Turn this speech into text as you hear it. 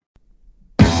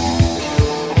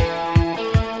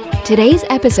Today's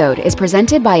episode is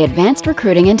presented by Advanced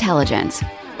Recruiting Intelligence.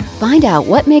 Find out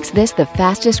what makes this the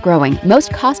fastest growing,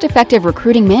 most cost-effective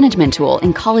recruiting management tool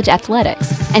in college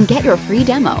athletics and get your free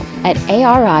demo at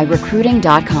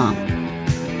arirecruiting.com.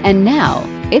 And now,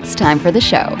 it's time for the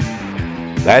show.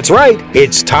 That's right.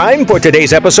 It's time for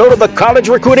today's episode of the College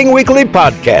Recruiting Weekly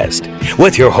Podcast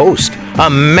with your host, a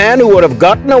man who would have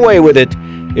gotten away with it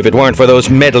if it weren't for those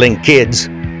meddling kids,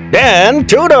 Dan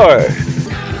Tudor.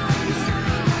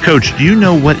 Coach, do you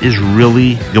know what is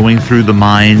really going through the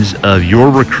minds of your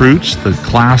recruits, the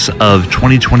class of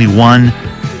 2021,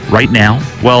 right now?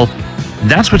 Well,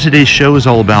 that's what today's show is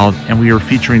all about, and we are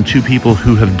featuring two people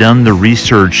who have done the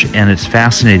research, and it's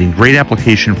fascinating. Great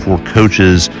application for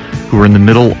coaches who are in the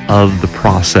middle of the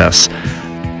process.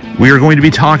 We are going to be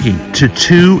talking to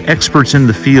two experts in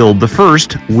the field. The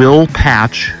first, Will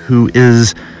Patch, who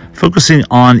is focusing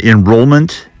on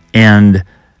enrollment and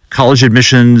college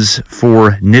admissions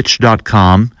for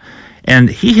niche.com. And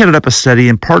he headed up a study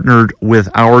and partnered with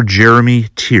our Jeremy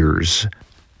Tears.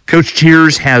 Coach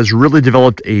Tears has really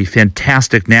developed a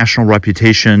fantastic national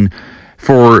reputation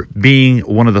for being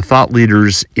one of the thought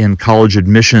leaders in college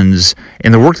admissions.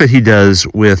 And the work that he does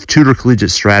with Tudor Collegiate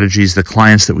Strategies, the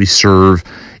clients that we serve,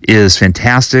 is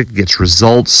fantastic, gets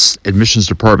results. Admissions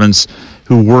departments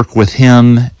who work with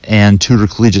him and Tudor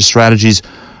Collegiate Strategies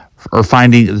are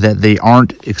finding that they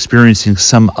aren't experiencing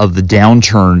some of the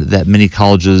downturn that many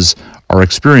colleges are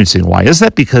experiencing. Why is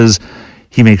that? Because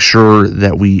he makes sure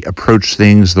that we approach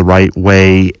things the right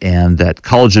way and that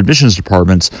college admissions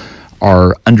departments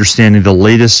are understanding the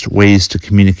latest ways to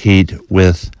communicate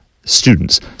with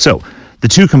students. So the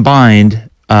two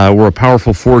combined were a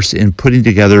powerful force in putting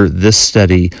together this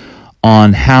study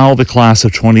on how the class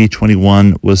of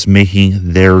 2021 was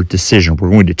making their decision.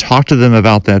 We're going to talk to them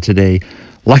about that today.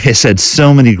 Like I said,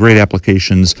 so many great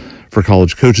applications for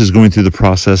college coaches going through the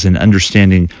process and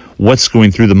understanding what's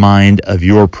going through the mind of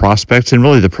your prospects and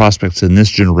really the prospects in this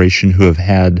generation who have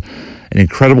had an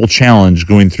incredible challenge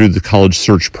going through the college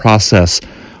search process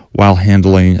while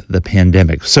handling the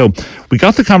pandemic. So we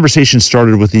got the conversation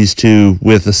started with these two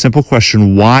with a simple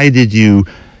question: why did you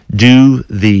do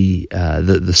the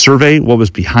survey? What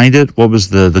was behind it? What was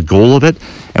the goal of it?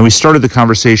 And we started the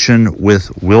conversation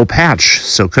with Will Patch.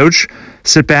 So, Coach,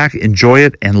 sit back, enjoy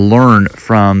it, and learn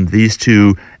from these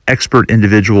two expert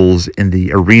individuals in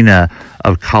the arena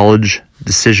of college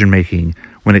decision-making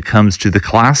when it comes to the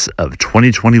class of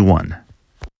 2021.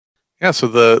 Yeah, so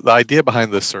the idea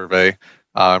behind this survey,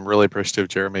 I'm really appreciative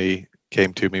Jeremy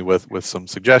came to me with some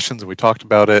suggestions, and we talked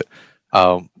about it.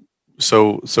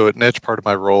 So at Niche, part of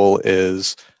my role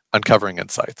is uncovering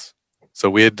insights. So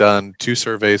we had done two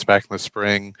surveys back in the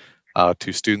spring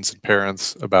to students and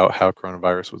parents about how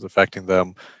coronavirus was affecting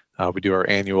them. We do our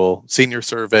annual senior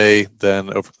survey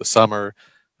then over the summer.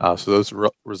 So those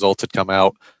results had come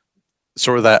out.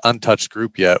 Sort of that untouched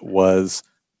group yet was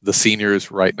the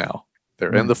seniors right now.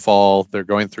 They're in the fall. They're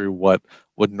going through what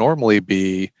would normally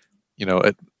be,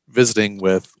 visiting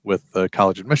with the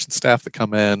college admissions staff that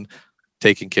come in,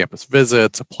 taking campus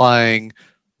visits, applying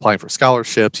for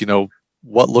scholarships,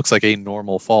 what looks like a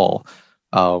normal fall.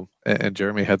 And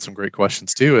Jeremy had some great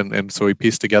questions too. And so we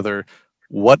pieced together,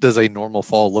 what does a normal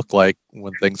fall look like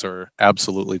when things are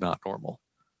absolutely not normal?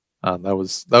 That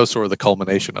was sort of the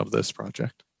culmination of this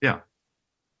project. Yeah.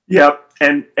 Yep.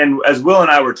 And as Will and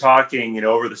I were talking,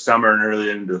 over the summer and early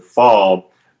into the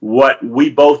fall, what we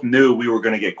both knew we were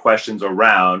going to get questions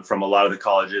around from a lot of the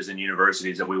colleges and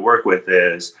universities that we work with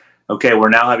is, okay, we're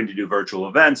now having to do virtual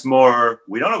events more.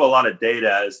 We don't have a lot of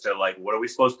data as to what are we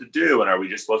supposed to do? And are we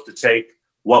just supposed to take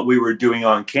what we were doing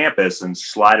on campus and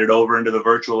slide it over into the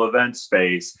virtual event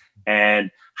space? And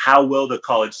how will the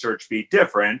college search be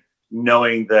different,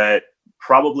 knowing that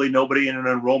probably nobody in an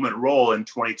enrollment role in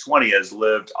 2020 has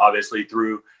lived obviously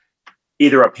through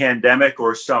either a pandemic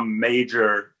or some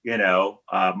major,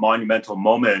 monumental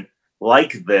moment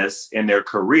like this in their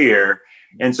career.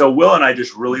 And so Will and I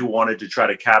just really wanted to try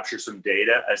to capture some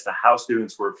data as to how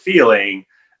students were feeling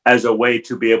as a way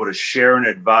to be able to share and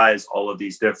advise all of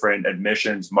these different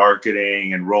admissions,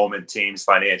 marketing, enrollment teams,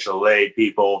 financial aid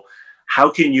people. How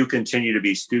can you continue to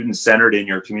be student-centered in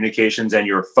your communications and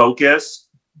your focus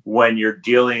when you're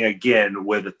dealing, again,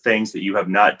 with the things that you have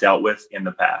not dealt with in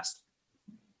the past?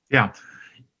 Yeah.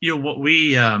 What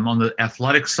we, on the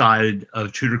athletic side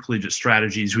of Tudor Collegiate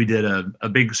Strategies, we did a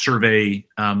big survey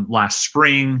last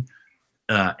spring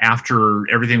after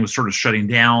everything was sort of shutting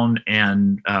down,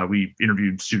 and we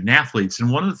interviewed student athletes.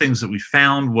 And one of the things that we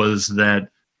found was that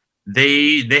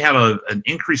they have an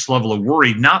increased level of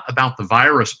worry, not about the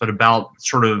virus, but about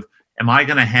sort of, am I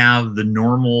going to have the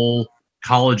normal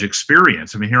college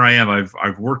experience. I mean, here I am.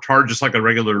 I've worked hard just like a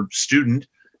regular student.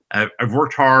 I've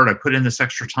worked hard. I put in this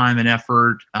extra time and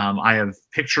effort. I have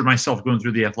pictured myself going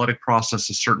through the athletic process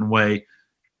a certain way.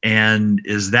 And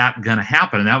is that going to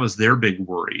happen? And that was their big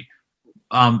worry.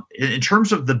 In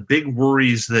terms of the big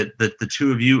worries that the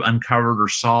two of you uncovered or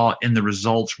saw in the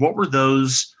results, what were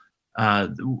those?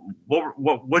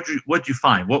 What did you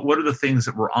find? What are the things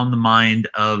that were on the mind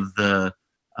of the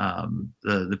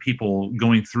people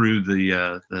going through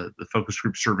the focus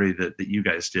group survey that you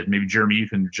guys did? Maybe Jeremy, you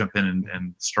can jump in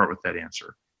and start with that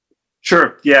answer.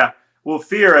 Sure. Yeah. Well,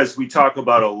 fear, as we talk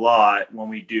about a lot when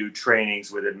we do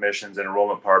trainings with admissions and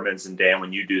enrollment departments, and Dan,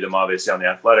 when you do them, obviously on the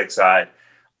athletic side,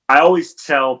 I always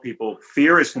tell people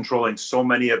fear is controlling so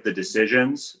many of the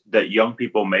decisions that young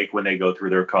people make when they go through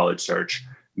their college search.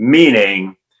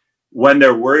 Meaning, when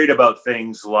they're worried about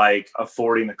things like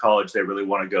affording the college they really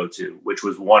want to go to, which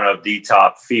was one of the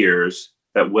top fears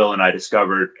that Will and I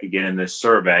discovered again in this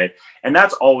survey. And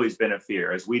that's always been a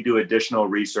fear. As we do additional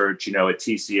research, at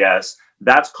TCS,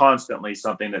 that's constantly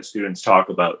something that students talk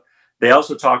about. They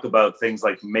also talk about things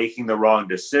like making the wrong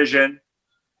decision.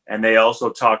 And they also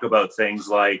talk about things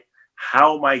like,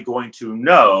 how am I going to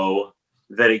know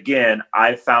that, again,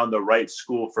 I found the right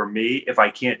school for me if I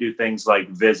can't do things like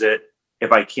visit,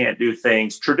 if I can't do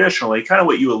things traditionally, kind of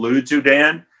what you alluded to,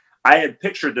 Dan. I had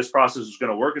pictured this process was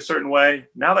going to work a certain way.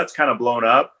 Now that's kind of blown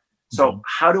up. So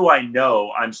how do I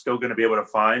know I'm still going to be able to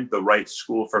find the right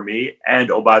school for me?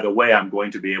 And, oh, by the way, I'm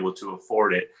going to be able to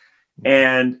afford it.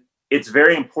 And it's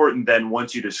very important then,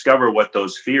 once you discover what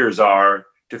those fears are,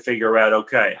 to figure out,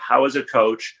 okay, how as a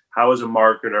coach, how as a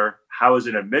marketer, how as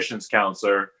an admissions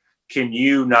counselor, can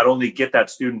you not only get that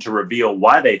student to reveal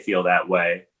why they feel that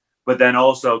way, but then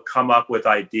also come up with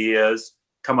ideas,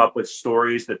 come up with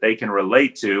stories that they can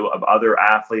relate to of other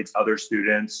athletes, other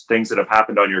students, things that have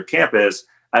happened on your campus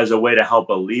as a way to help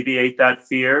alleviate that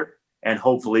fear and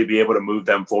hopefully be able to move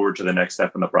them forward to the next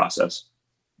step in the process.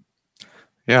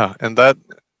 Yeah. And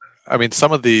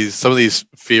some of these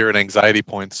fear and anxiety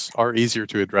points are easier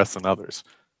to address than others.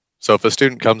 So if a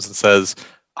student comes and says,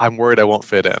 I'm worried I won't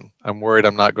fit in, I'm worried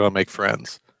I'm not going to make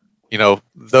friends,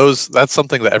 that's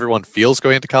something that everyone feels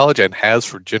going into college and has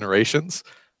for generations.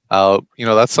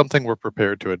 That's something we're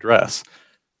prepared to address.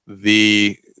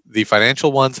 The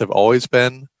financial ones have always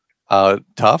been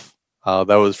tough.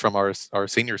 That was from our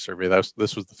senior survey.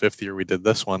 This was the 5th year we did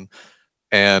this one.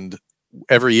 And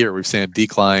every year we've seen a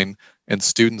decline in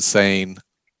students saying,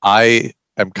 I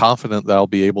am confident that I'll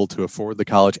be able to afford the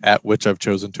college at which I've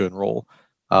chosen to enroll.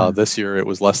 This year it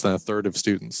was less than a third of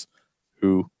students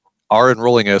who are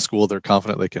enrolling at a school they're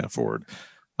confident they can afford.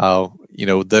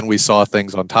 Then we saw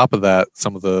things on top of that,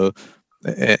 some of the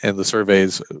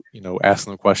surveys,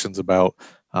 asking them questions about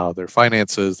their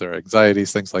finances, their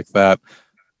anxieties, things like that.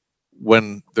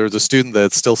 When there's a student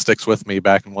that still sticks with me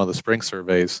back in one of the spring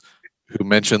surveys who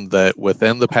mentioned that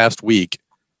within the past week,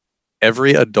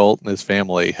 every adult in his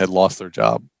family had lost their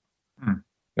job.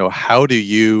 How do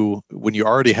you, when you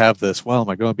already have this, well, am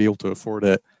I going to be able to afford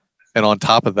it? And on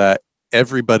top of that,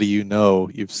 everybody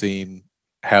you've seen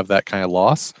have that kind of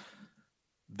loss.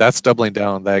 That's doubling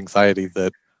down on the anxiety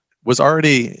that was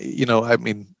already,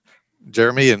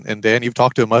 Jeremy and Dan, you've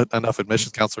talked to enough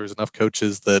admissions counselors, enough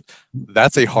coaches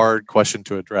that's a hard question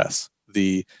to address.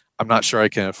 I'm not sure I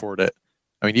can afford it.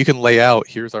 I mean, you can lay out,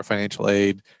 here's our financial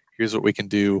aid, here's what we can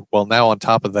do. Well, now on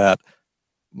top of that,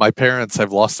 my parents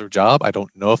have lost their job. I don't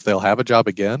know if they'll have a job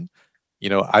again.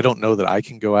 I don't know that I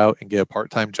can go out and get a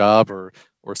part-time job or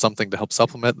something to help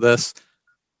supplement this.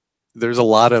 There's a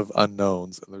lot of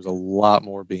unknowns and there's a lot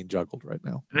more being juggled right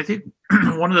now. And I think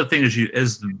one of the things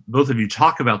as both of you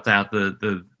talk about that,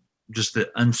 the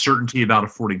uncertainty about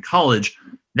affording college,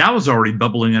 now is already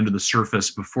bubbling under the surface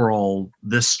before all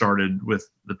this started with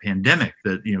the pandemic,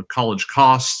 that, college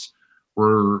costs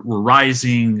were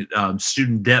rising,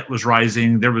 student debt was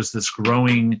rising. There was this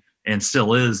growing, and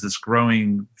still is this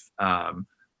growing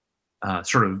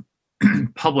sort of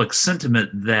public sentiment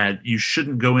that you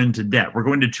shouldn't go into debt. We're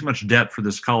going into too much debt for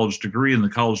this college degree, and the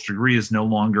college degree is no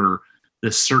longer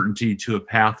this certainty to a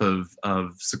path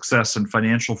of success and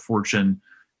financial fortune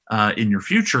in your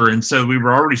future. And so we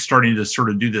were already starting to sort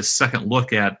of do this second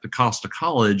look at the cost of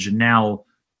college, and now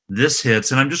this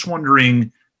hits. And I'm just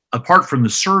wondering, apart from the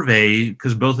survey,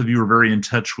 because both of you are very in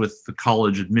touch with the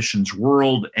college admissions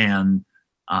world and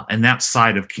that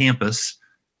side of campus,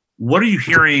 what are you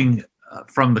hearing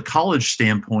from the college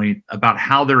standpoint about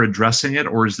how they're addressing it?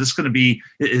 Or is this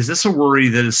a worry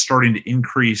that is starting to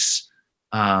increase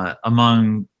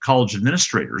among college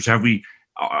administrators? Are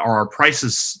our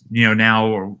prices,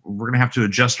 now we're going to have to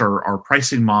adjust our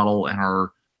pricing model and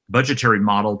our budgetary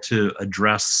model to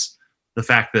address the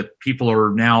fact that people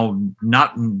are now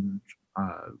not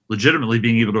legitimately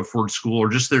being able to afford school, or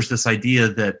just there's this idea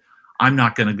that I'm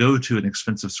not going to go to an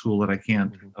expensive school that I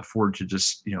can't afford to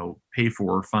just, pay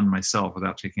for or fund myself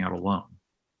without taking out a loan.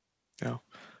 Yeah.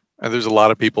 And there's a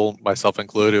lot of people, myself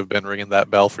included, who have been ringing that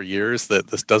bell for years that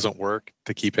this doesn't work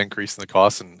to keep increasing the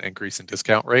cost and increasing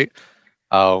discount rate.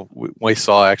 We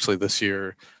saw actually this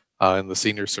year in the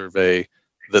senior survey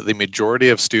that the majority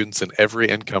of students in every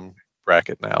income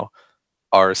bracket now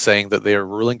are saying that they are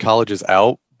ruling colleges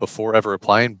out before ever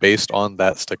applying based on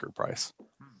that sticker price.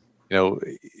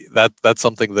 That's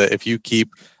something that if you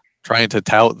keep trying to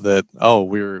tout that, oh,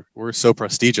 we're so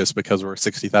prestigious because we're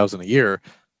 $60,000 a year,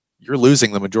 you're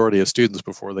losing the majority of students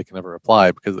before they can ever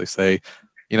apply, because they say,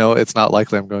 it's not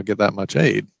likely I'm going to get that much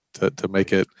aid to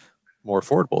make it more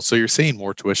affordable. So you're seeing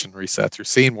more tuition resets, you're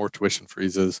seeing more tuition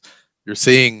freezes, you're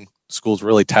seeing schools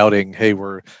really touting, hey,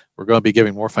 we're going to be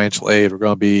giving more financial aid, we're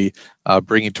going to be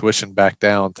bringing tuition back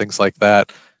down, things like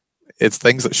that. It's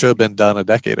things that should have been done a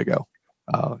decade ago.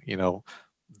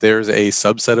 There's a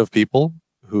subset of people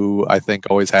who I think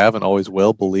always have and always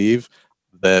will believe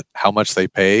that how much they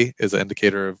pay is an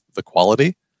indicator of the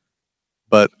quality.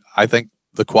 But I think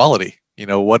the quality,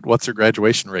 what's their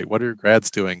graduation rate? What are your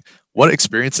grads doing? What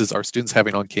experiences are students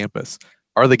having on campus?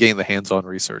 Are they getting the hands-on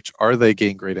research? Are they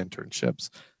getting great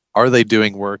internships? Are they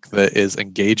doing work that is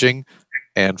engaging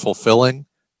and fulfilling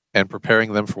and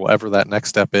preparing them for whatever that next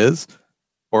step is?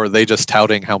 Or are they just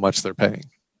touting how much they're paying?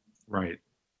 Right.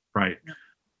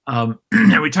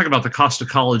 And we talk about the cost of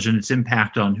college and its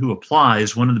impact on who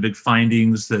applies. One of the big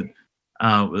findings that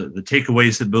the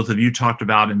takeaways that both of you talked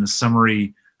about in the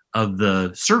summary of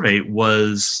the survey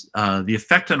was the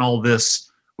effect on all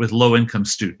this with low-income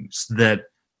students, that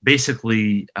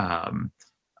basically,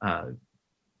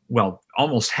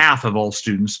 almost half of all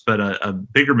students, but a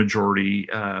bigger majority,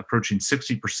 approaching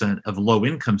 60% of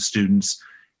low-income students,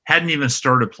 hadn't even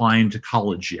started applying to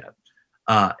college yet.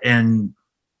 And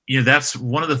that's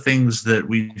one of the things that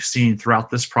we've seen throughout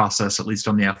this process, at least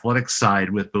on the athletics side,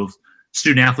 with both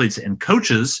student athletes and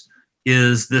coaches,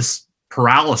 is this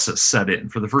paralysis set in.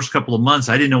 For the first couple of months,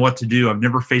 I didn't know what to do. I've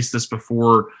never faced this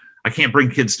before. I can't bring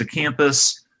kids to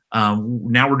campus.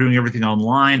 Now we're doing everything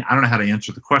online. I don't know how to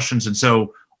answer the questions. And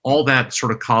so all that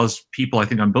sort of caused people, I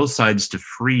think, on both sides to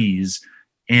freeze.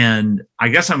 And I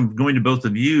guess I'm going to both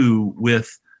of you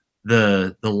with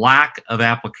the lack of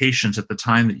applications at the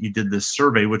time that you did this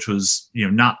survey, which was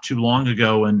not too long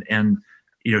ago, and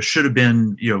should have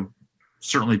been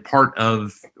certainly part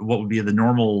of what would be the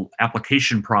normal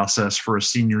application process for a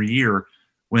senior year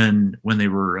when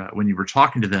you were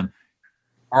talking to them.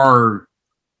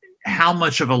 How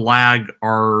much of a lag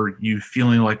are you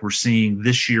feeling like we're seeing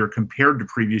this year compared to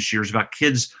previous years about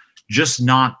kids just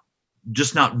not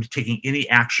taking any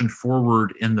action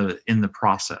forward in the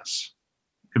process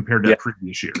compared to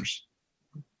previous years?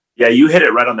 Yeah, you hit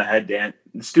it right on the head, Dan.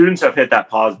 The students have hit that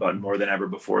pause button more than ever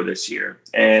before this year.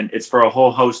 And it's for a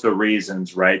whole host of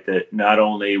reasons, right? That not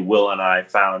only Will and I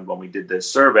found when we did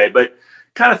this survey, but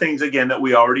kind of things, again, that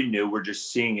we already knew. We're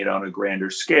just seeing it on a grander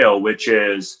scale, which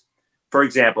is, for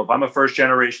example, if I'm a first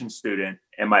generation student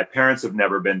and my parents have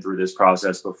never been through this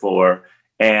process before,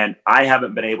 and I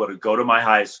haven't been able to go to my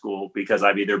high school because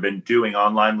I've either been doing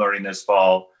online learning this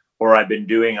fall or I've been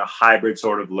doing a hybrid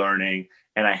sort of learning,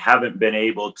 and I haven't been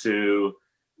able to,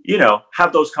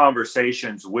 have those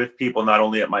conversations with people, not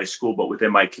only at my school, but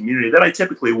within my community that I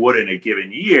typically would in a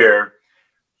given year.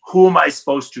 Who am I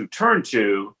supposed to turn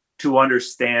to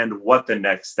understand what the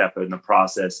next step in the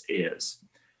process is?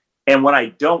 And when I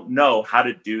don't know how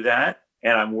to do that,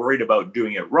 and I'm worried about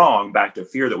doing it wrong, back to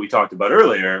fear that we talked about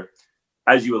earlier,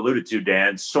 as you alluded to,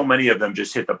 Dan, so many of them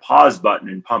just hit the pause button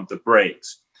and pump the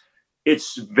brakes.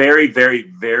 It's very,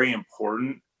 very, very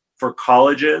important for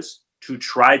colleges to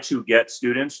try to get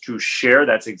students to share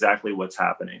that's exactly what's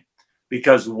happening.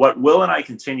 Because what Will and I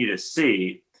continue to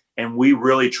see, and we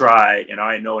really try, and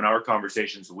I know in our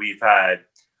conversations we've had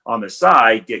on the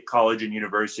side, get college and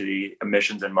university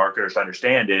admissions and marketers to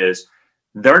understand, is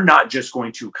they're not just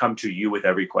going to come to you with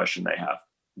every question they have.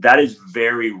 That is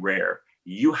very rare.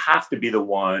 You have to be the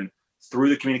one, through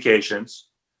the communications,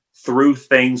 through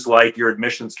things like your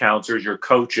admissions counselors, your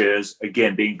coaches,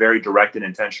 again, being very direct and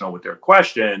intentional with their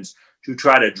questions, to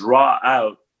try to draw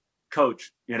out,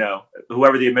 coach,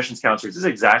 whoever the admissions counselor is, this is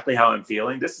exactly how I'm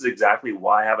feeling. This is exactly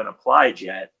why I haven't applied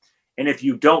yet. And if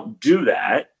you don't do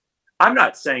that, I'm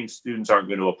not saying students aren't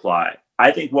going to apply.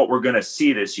 I think what we're going to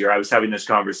see this year, I was having this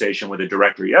conversation with a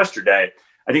director yesterday.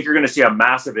 I think you're going to see a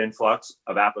massive influx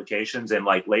of applications in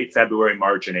like late February,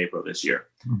 March, and April this year.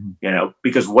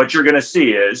 Because what you're going to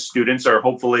see is students are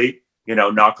hopefully,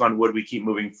 knock on wood, we keep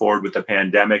moving forward with the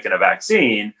pandemic and a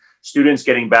vaccine, students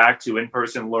getting back to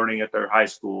in-person learning at their high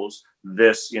schools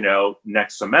this,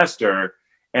 next semester.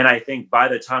 And I think by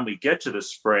the time we get to the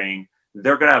spring,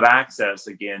 they're going to have access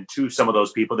again to some of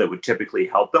those people that would typically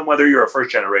help them, whether you're a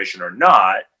first generation or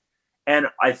not. And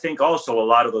I think also a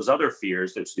lot of those other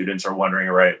fears that students are wondering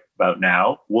right about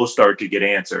now will start to get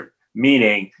answered.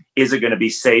 Meaning, is it going to be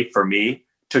safe for me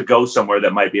to go somewhere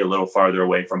that might be a little farther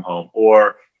away from home?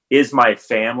 Or is my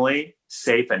family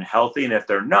safe and healthy? And if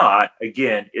they're not,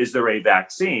 again, is there a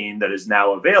vaccine that is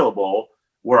now available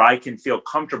where I can feel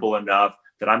comfortable enough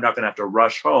that I'm not going to have to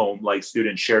rush home like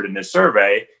students shared in this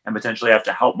survey and potentially have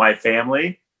to help my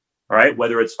family, all right,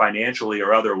 whether it's financially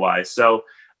or otherwise. So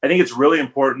I think it's really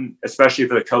important, especially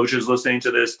for the coaches listening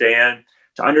to this, Dan,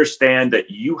 to understand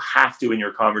that you have to, in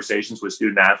your conversations with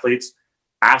student athletes,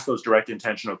 ask those direct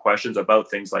intentional questions about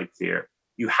things like fear.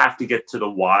 You have to get to the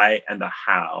why and the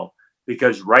how,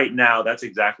 because right now that's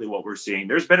exactly what we're seeing.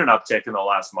 There's been an uptick in the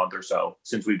last month or so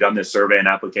since we've done this survey and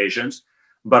applications.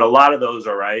 But a lot of those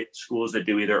are schools that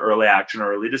do either early action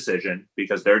or early decision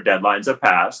because their deadlines have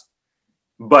passed.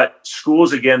 But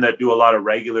schools, again, that do a lot of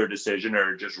regular decision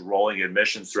or just rolling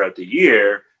admissions throughout the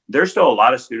year, there's still a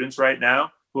lot of students right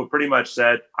now who have pretty much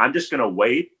said, I'm just going to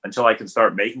wait until I can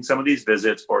start making some of these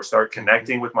visits or start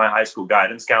connecting with my high school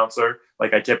guidance counselor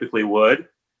like I typically would.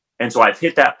 And so I've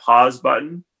hit that pause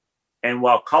button. And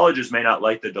while colleges may not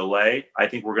like the delay, I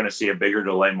think we're going to see a bigger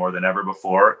delay more than ever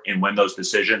before in when those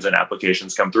decisions and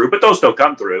applications come through. But those still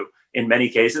come through. In many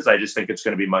cases, I just think it's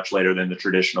going to be much later than the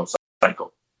traditional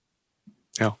cycle.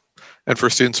 Yeah. And for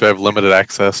students who have limited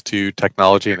access to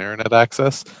technology and internet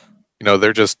access,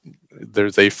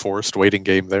 there's a forced waiting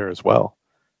game there as well.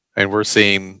 And we're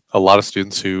seeing a lot of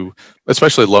students who,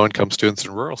 especially low-income students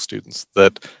and rural students,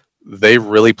 that they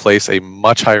really place a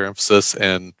much higher emphasis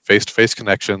in face-to-face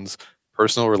connections,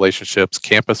 personal relationships,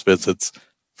 campus visits.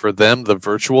 For them, the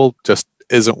virtual just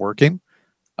isn't working.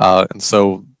 And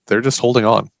so they're just holding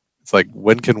on. It's like,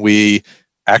 when can we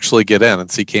actually get in and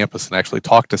see campus and actually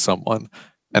talk to someone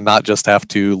and not just have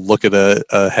to look at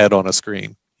a head on a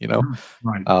screen,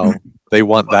 Right. They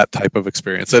want that type of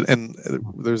experience. And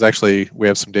we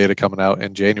have some data coming out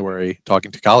in January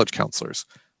talking to college counselors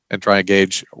and trying to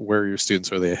gauge where your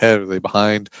students are. They ahead? Are they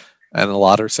behind? And a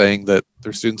lot are saying that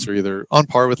their students are either on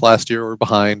par with last year or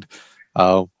behind.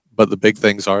 But the big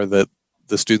things are that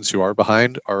the students who are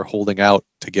behind are holding out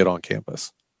to get on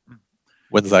campus.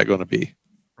 When's that going to be?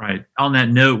 Right. On that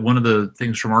note, one of the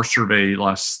things from our survey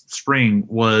last spring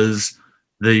was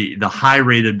the high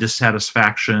rate of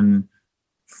dissatisfaction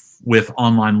with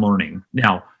online learning.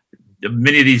 Now,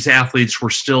 many of these athletes were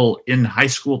still in high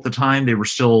school at the time. They were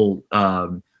still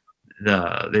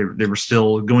they were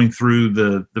still going through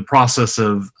the process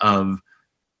of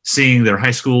seeing their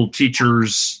high school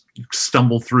teachers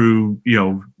stumble through,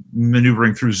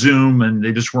 maneuvering through Zoom, and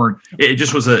they just weren't. It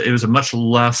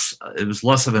was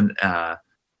less of an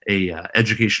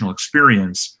educational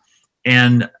experience,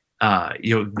 and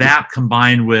that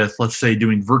combined with, let's say,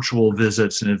 doing virtual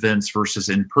visits and events versus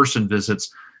in-person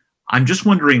visits. I'm just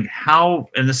wondering how,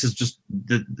 and this is just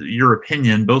your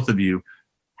opinion, both of you,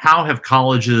 how have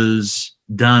colleges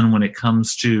done when it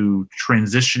comes to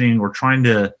transitioning or trying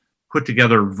to put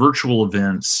together virtual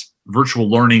events, virtual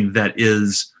learning that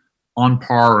is on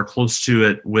par or close to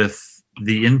it with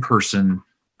the in-person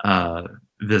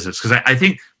visits? Because I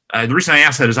think the reason I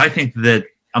ask that is I think that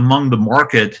among the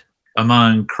market,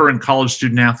 among current college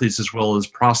student athletes as well as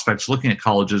prospects looking at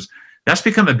colleges, that's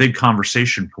become a big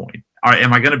conversation point.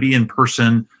 Am I going to be in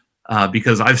person?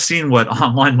 Because I've seen what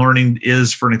online learning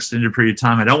is for an extended period of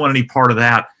time. I don't want any part of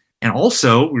that. And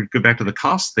also, we go back to the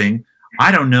cost thing. I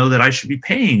don't know that I should be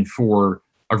paying for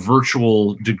a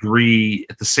virtual degree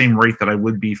at the same rate that I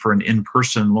would be for an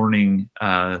in-person learning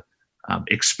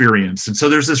experience. And so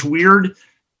there's this weird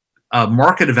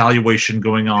market evaluation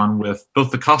going on with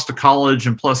both the cost of college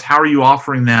and plus how are you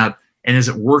offering that, and is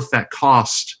it worth that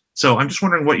cost? So I'm just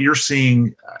wondering what you're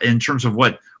seeing in terms of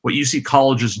what you see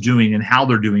colleges doing and how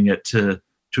they're doing it to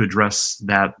address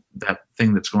that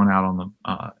thing that's going on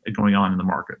in the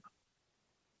market.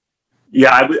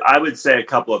 Yeah, I would say a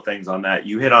couple of things on that.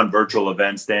 You hit on virtual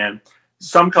events, Dan.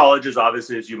 Some colleges,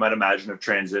 obviously, as you might imagine, have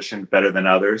transitioned better than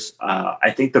others.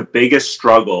 I think the biggest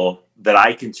struggle that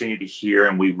I continue to hear,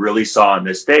 and we really saw in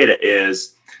this data,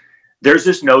 is there's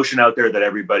this notion out there that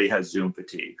everybody has Zoom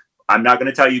fatigue. I'm not going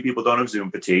to tell you people don't have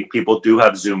Zoom fatigue. People do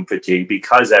have Zoom fatigue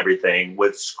because everything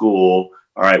with school,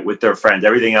 all right, with their friends,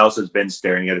 everything else has been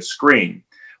staring at a screen.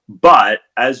 But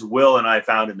as Will and I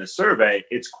found in the survey,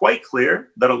 it's quite clear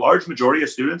that a large majority of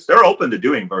students, they're open to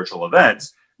doing virtual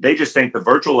events. They just think the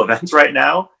virtual events right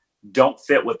now don't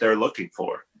fit what they're looking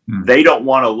for. They don't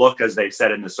want to look, as they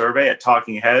said in the survey, at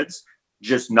talking heads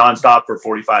just nonstop for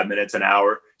 45 minutes, an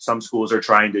hour. Some schools are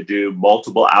trying to do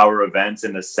multiple hour events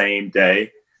in the same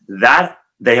day. That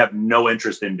they have no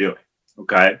interest in doing.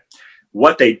 Okay.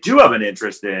 What they do have an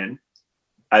interest in,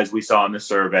 as we saw in the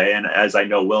survey, and as I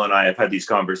know Will and I have had these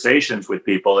conversations with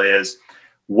people, is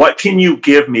what can you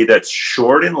give me that's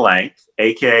short in length,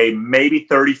 aka maybe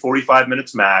 30, 45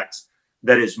 minutes max,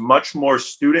 that is much more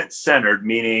student-centered,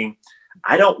 meaning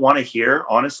I don't want to hear,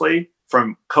 honestly,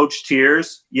 from Coach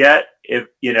Tiers yet, if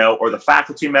or the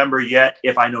faculty member yet,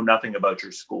 if I know nothing about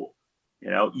your school.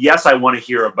 Yes, I want to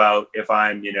hear about if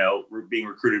I'm, being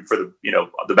recruited for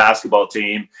the basketball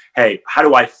team. Hey, how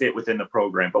do I fit within the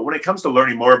program? But when it comes to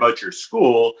learning more about your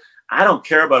school, I don't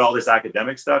care about all this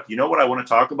academic stuff. You know what I want to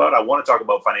talk about? I want to talk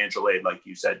about financial aid, like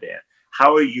you said, Dan.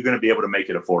 How are you going to be able to make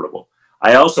it affordable?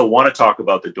 I also want to talk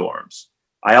about the dorms.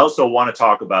 I also want to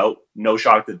talk about, no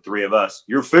shock to the three of us,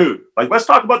 your food. Like, let's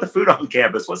talk about the food on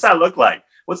campus. What's that look like?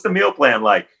 What's the meal plan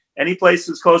like? Any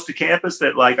places close to campus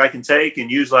that I can take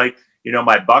and use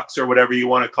my bucks or whatever you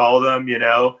want to call them,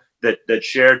 that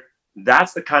shared.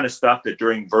 That's the kind of stuff that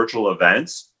during virtual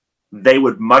events, they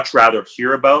would much rather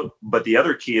hear about. But the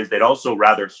other key is they'd also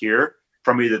rather hear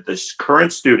from either this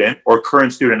current student or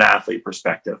current student athlete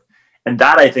perspective. And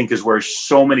that, I think, is where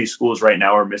so many schools right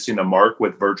now are missing the mark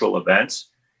with virtual events,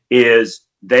 is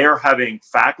they are having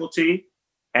faculty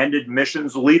and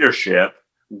admissions leadership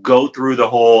go through the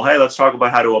whole, hey, let's talk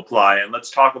about how to apply, and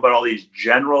let's talk about all these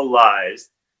generalized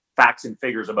facts and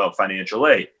figures about financial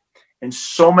aid. And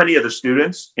so many of the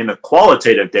students in the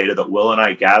qualitative data that Will and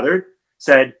I gathered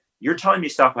said, you're telling me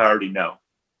stuff I already know.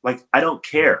 I don't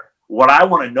care. What I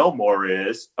want to know more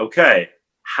is, okay,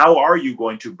 how are you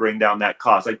going to bring down that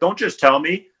cost? Don't just tell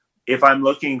me if I'm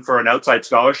looking for an outside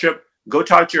scholarship, go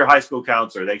talk to your high school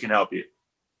counselor. They can help you.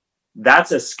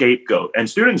 That's a scapegoat. And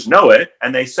students know it,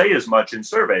 and they say as much in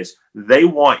surveys. They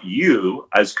want you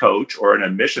as coach or an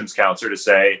admissions counselor to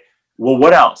say, well,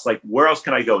 what else? Where else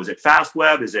can I go? Is it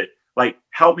FastWeb? Is it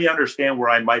help me understand where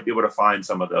I might be able to find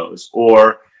some of those,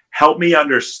 or help me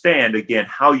understand again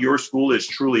how your school is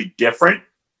truly different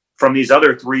from these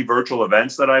other 3 virtual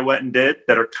events that I went and did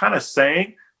that are kind of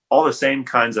saying all the same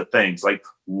kinds of things,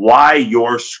 why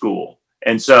your school?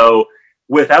 And so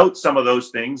without some of those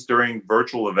things during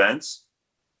virtual events,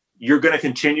 you're going to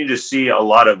continue to see a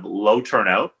lot of low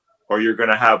turnout, or you're going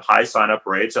to have high sign-up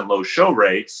rates and low show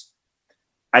rates.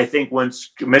 I think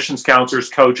once admissions counselors,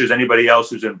 coaches, anybody else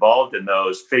who's involved in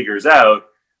those figures out,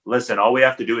 listen, all we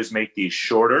have to do is make these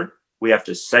shorter. We have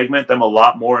to segment them a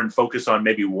lot more and focus on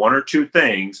maybe 1 or 2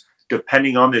 things,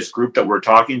 depending on this group that we're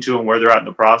talking to and where they're at in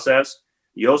the process.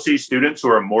 You'll see students who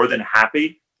are more than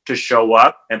happy to show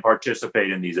up and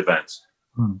participate in these events.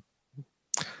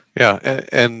 Yeah,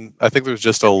 and I think there's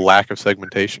just a lack of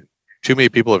segmentation. Too many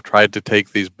people have tried to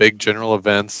take these big general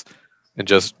events and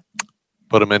just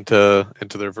put them into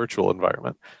their virtual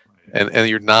environment. And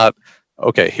you're not,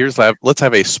 okay, let's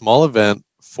have a small event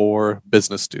for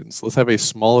business students. Let's have a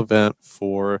small event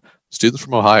for students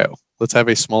from Ohio. Let's have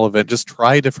a small event. Just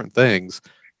try different things.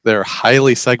 They're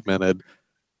highly segmented,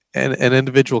 and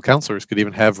individual counselors could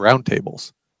even have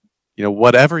roundtables.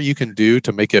 Whatever you can do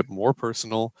to make it more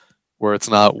personal, where it's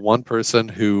not one person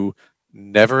who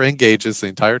never engages the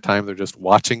entire time. They're just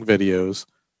watching videos,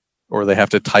 or they have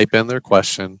to type in their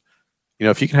question.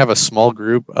 If you can have a small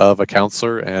group of a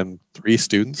counselor and 3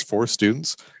 students, 4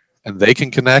 students, and they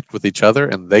can connect with each other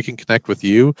and they can connect with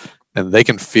you, and they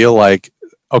can feel like,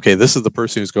 okay, this is the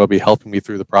person who's going to be helping me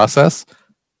through the process.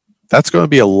 That's going to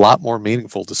be a lot more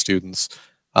meaningful to students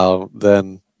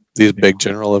than these big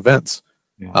general events.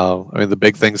 Yeah. The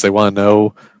big things they want to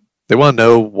know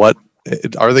what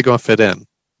are they going to fit in?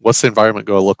 What's the environment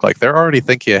going to look like? They're already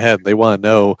thinking ahead. They want to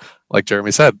know, like Jeremy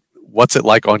said, what's it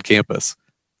like on campus?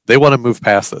 They want to move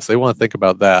past this. They want to think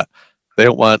about that. They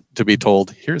don't want to be told,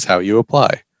 here's how you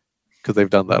apply, because they've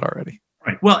done that already.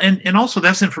 Right. Well, and also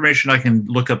that's information I can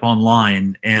look up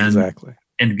online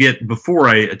and get before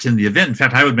I attend the event. In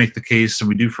fact, I would make the case, and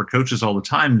we do for coaches all the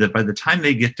time, that by the time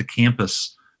they get to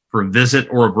campus for a visit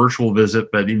or a virtual visit,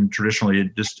 but even traditionally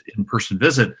just in-person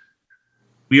visit,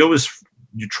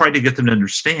 you try to get them to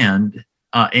understand,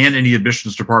 and in the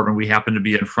admissions department, we happen to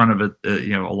be in front of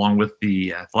it, along with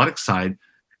the athletics side,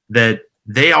 that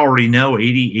they already know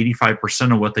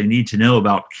 85% of what they need to know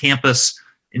about campus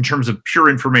in terms of pure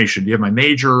information. Do you have my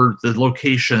major, the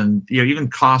location, even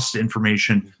cost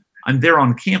information? I'm there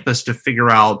on campus to figure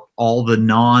out all the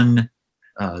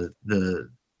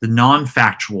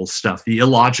non-factual stuff, the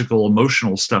illogical,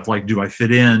 emotional stuff, like, do I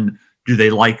fit in? Do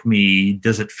they like me?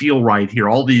 Does it feel right here?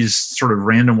 All these sort of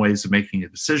random ways of making a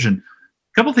decision.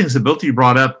 A couple things that both of you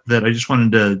brought up that I just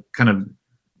wanted to kind of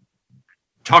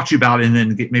talk to you about and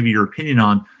then get maybe your opinion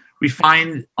on. We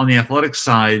find on the athletic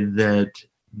side that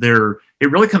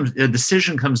a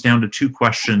decision comes down to two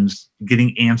questions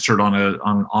getting answered on an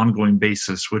ongoing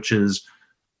basis, which is,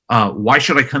 why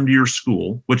should I come to your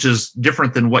school? Which is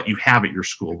different than what you have at your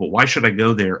school, but why should I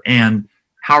go there? And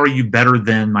how are you better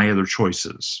than my other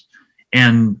choices?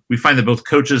 And we find that both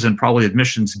coaches and probably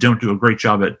admissions don't do a great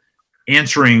job at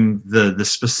answering the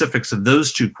specifics of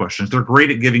those two questions. They're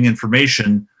great at giving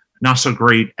information, not so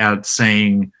great at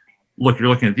saying, look, you're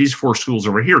looking at these 4 schools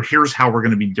over here. Here's how we're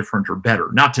going to be different or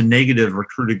better. Not to negative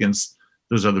recruit against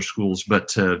those other schools, but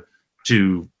to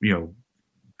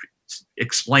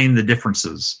explain the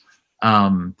differences.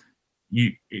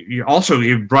 You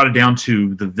brought it down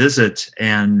to the visit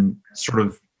and sort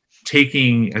of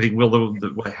taking, I think, Will,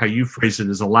 how you phrase it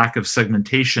is a lack of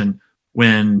segmentation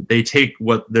when they take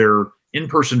what their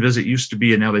in-person visit used to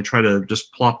be and now they try to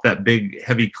just plop that big,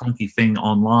 heavy, clunky thing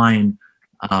online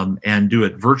and do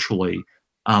it virtually.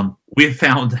 We have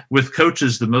found with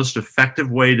coaches the most effective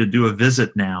way to do a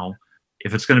visit now,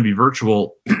 if it's going to be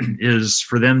virtual, is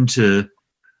for them to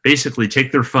basically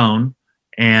take their phone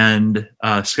and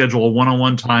schedule a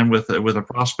one-on-one time with a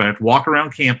prospect, walk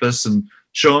around campus and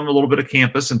show them a little bit of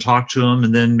campus and talk to them.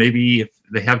 And then maybe if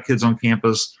they have kids on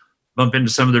campus, bump into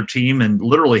some of their team and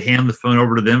literally hand the phone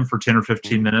over to them for 10 or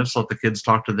 15 minutes, let the kids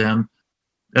talk to them.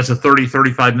 That's a 30,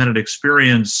 35-minute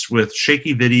experience with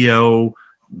shaky video,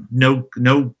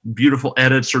 no beautiful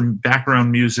edits or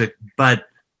background music. But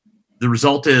the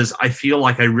result is I feel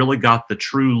like I really got the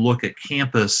true look at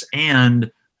campus,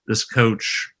 and this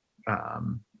coach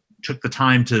took the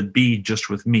time to be just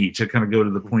with me, to kind of go to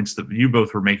the points that you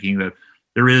both were making, that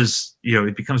there is,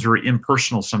 it becomes very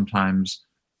impersonal sometimes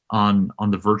on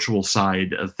the virtual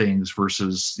side of things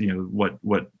versus, what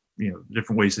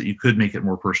different ways that you could make it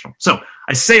more personal. So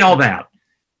I say all that.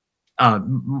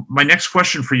 My next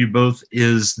question for you both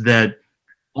is that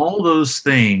all those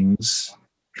things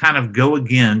kind of go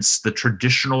against the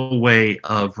traditional way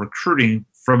of recruiting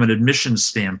from an admissions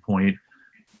standpoint,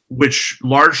 which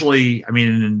largely,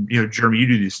 Jeremy, you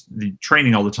do the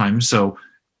training all the time. So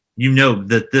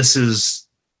that this is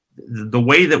the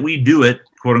way that we do it,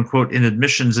 quote unquote, in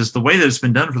admissions is the way that it's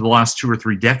been done for the last 2 or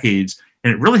 3 decades.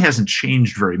 And it really hasn't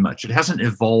changed very much. It hasn't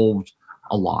evolved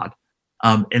a lot.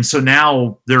 And so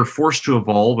now they're forced to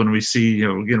evolve. And we see,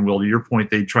 again, Will, to your point,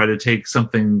 they try to take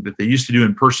something that they used to do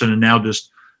in person and now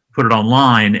just put it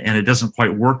online, and it doesn't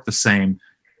quite work the same.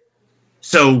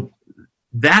 So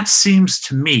that seems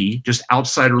to me, just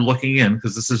outsider looking in,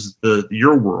 because this is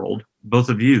your world, both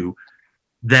of you,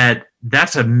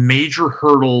 that's a major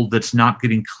hurdle that's not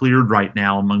getting cleared right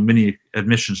now among many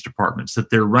admissions departments, that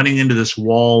they're running into this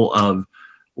wall of,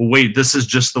 well, wait, this is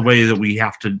just the way that we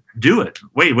have to do it.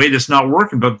 Wait, it's not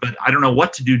working, but I don't know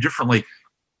what to do differently.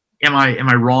 Am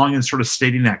I wrong in sort of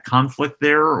stating that conflict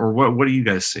there, or what are you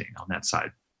guys seeing on that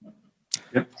side?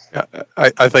 Yeah,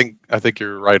 I think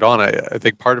you're right on. I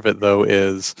think part of it though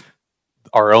is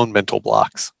our own mental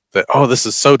blocks that, this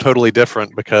is so totally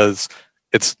different because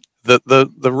it's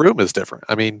the room is different.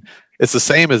 I mean, it's the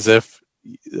same as if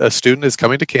a student is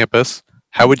coming to campus.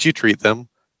 How would you treat them?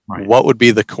 Right. What would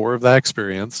be the core of that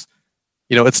experience?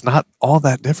 It's not all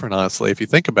that different, honestly. If you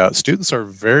think about it, students are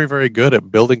very, very good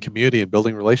at building community and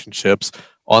building relationships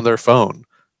on their phone,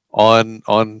 on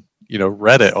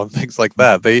Reddit, on things like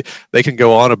that. They can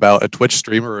go on about a Twitch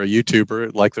streamer or a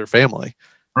YouTuber like their family.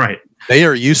 Right. They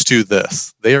are used to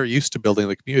this. They are used to building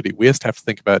the community. We just have to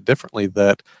think about it differently.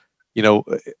 That,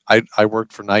 I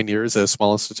worked for 9 years at a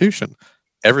small institution.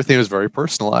 Everything was very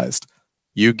personalized.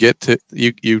 You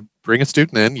bring a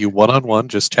student in, you one-on-one,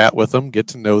 just chat with them, get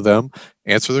to know them,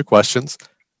 answer their questions.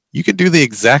 You can do the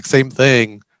exact same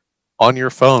thing on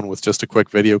your phone with just a quick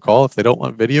video call. If they don't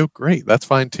want video, great, that's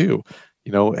fine too.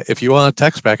 If you want to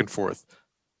text back and forth,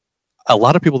 a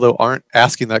lot of people though aren't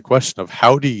asking that question of,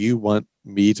 how do you want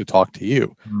me to talk to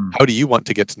you? How do you want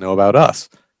to get to know about us?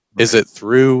 Right. Is it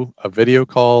through a video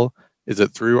call? Is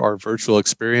it through our virtual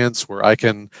experience where I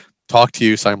can talk to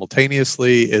you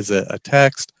simultaneously? Is it a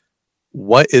text?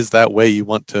 What is that way you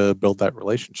want to build that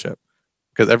relationship?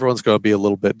 Because everyone's going to be a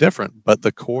little bit different, but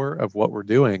the core of what we're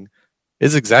doing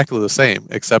is exactly the same,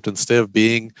 except instead of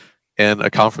being in a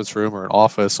conference room or an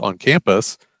office on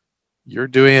campus, you're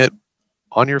doing it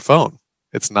on your phone.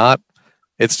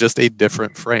 It's just a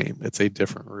different frame. It's a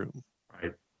different room.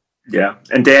 Right. Yeah.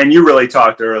 And Dan, you really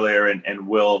talked earlier, and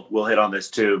we'll hit on this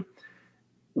too.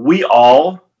 We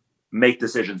all make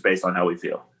decisions based on how we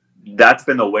feel. That's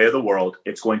been the way of the world.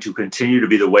 It's going to continue to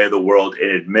be the way of the world in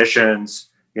admissions,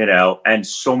 and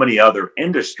so many other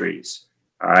industries.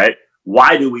 All right.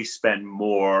 Why do we spend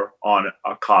more on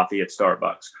a coffee at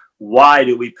Starbucks? Why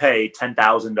do we pay $10,000,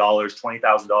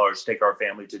 $20,000 to take our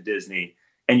family to Disney?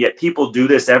 And yet people do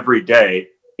this every day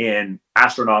in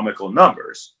astronomical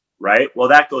numbers, right? Well,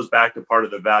 that goes back to part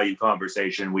of the value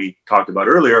conversation we talked about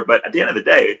earlier. But at the end of the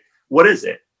day, what is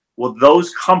it? Well,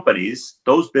 those companies,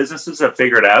 those businesses have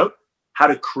figured out how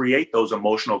to create those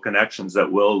emotional connections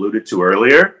that Will alluded to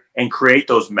earlier and create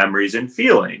those memories and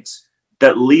feelings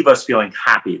that leave us feeling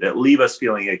happy, that leave us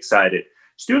feeling excited.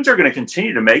 Students are going to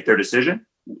continue to make their decision,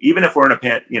 even if we're in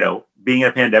being in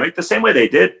a pandemic, the same way they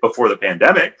did before the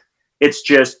pandemic. It's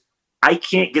just, I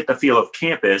can't get the feel of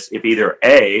campus if either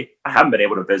A, I haven't been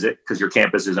able to visit because your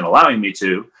campus isn't allowing me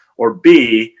to, or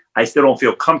B, I still don't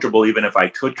feel comfortable even if I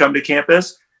could come to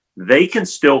campus. They can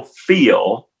still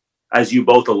feel, as you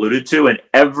both alluded to, in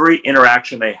every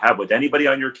interaction they have with anybody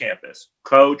on your campus,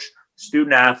 coach,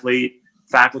 student athlete,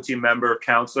 faculty member,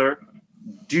 counselor,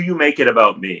 do you make it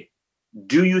about me?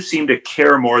 Do you seem to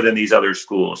care more than these other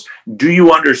schools? Do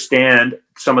you understand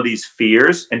some of these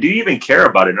fears? And do you even care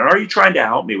about it? And are you trying to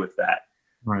help me with that?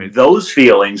 Right. Those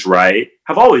feelings, right,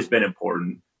 have always been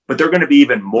important, but they're going to be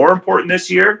even more important this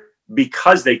year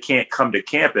because they can't come to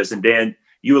campus. And Dan,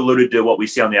 you alluded to what we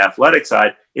see on the athletic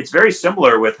side. It's very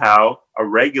similar with how a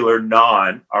regular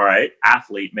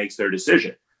athlete makes their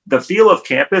decision. The feel of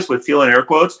campus, with feel in air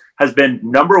quotes, has been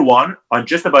number one on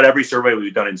just about every survey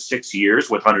we've done in 6 years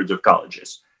with hundreds of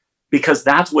colleges, because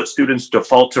that's what students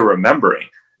default to remembering.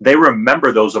 They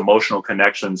remember those emotional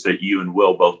connections that you and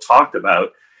Will both talked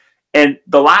about. And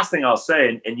the last thing I'll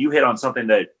say, and you hit on something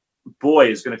that, boy,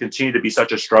 is going to continue to be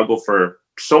such a struggle for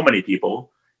so many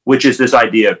people, which is this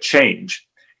idea of change.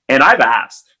 And I've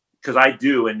asked, because I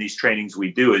do in these trainings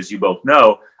we do, as you both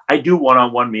know, I do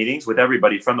one-on-one meetings with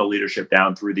everybody from the leadership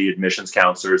down through the admissions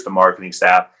counselors, the marketing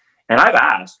staff. And I've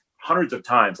asked hundreds of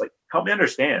times, help me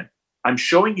understand. I'm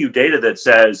showing you data that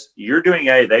says you're doing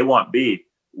A, they want B.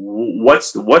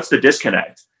 What's the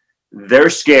disconnect? They're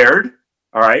scared,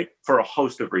 all right, for a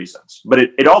host of reasons. But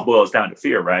it all boils down to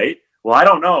fear, right? Well, I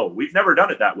don't know. We've never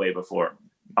done it that way before.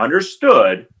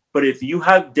 Understood. But if you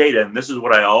have data, and this is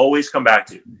what I always come back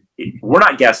to, we're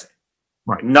not guessing.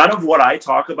 Right. None of what I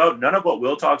talk about, none of what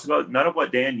Will talks about, none of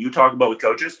what Dan, you talk about with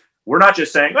coaches, we're not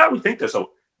just saying, we think this will.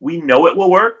 We know it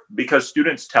will work because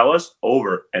students tell us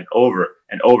over and over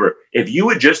and over. If you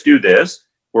would just do this,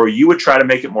 or you would try to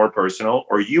make it more personal,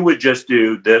 or you would just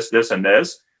do this, this, and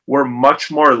this, we're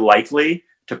much more likely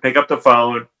to pick up the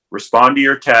phone, respond to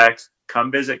your text,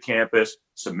 come visit campus,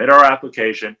 submit our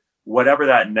application, whatever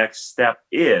that next step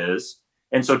is.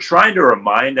 And so trying to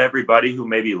remind everybody who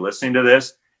may be listening to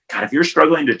this, God, if you're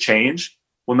struggling to change,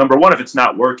 well, number one, if it's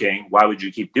not working, why would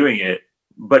you keep doing it?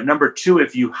 But number two,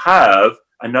 if you have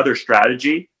another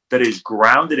strategy that is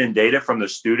grounded in data from the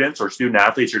students or student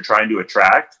athletes you're trying to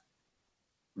attract,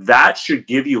 that should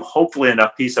give you hopefully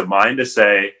enough peace of mind to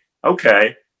say,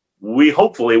 okay, we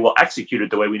hopefully will execute it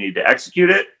the way we need to execute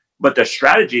it. But the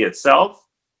strategy itself,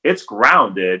 it's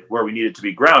grounded where we need it to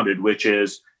be grounded, which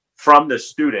is from the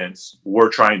students we're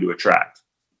trying to attract.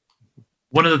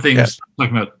 One of the things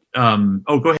talking about,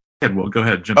 go ahead, Will. Go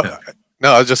ahead, jump in.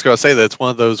 No, I was just going to say that it's one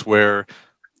of those where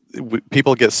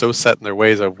people get so set in their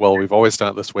ways of, well, we've always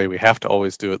done it this way. We have to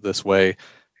always do it this way.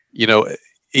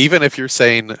 Even if you're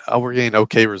saying, we're getting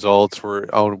okay results,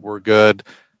 we're good.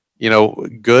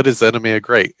 Good is the enemy of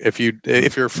great. If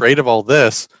you're afraid of all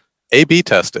this, A/B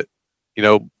test it.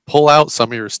 Pull out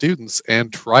some of your students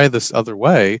and try this other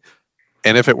way.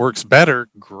 And if it works better,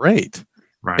 great.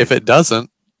 Right. If it doesn't,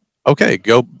 okay,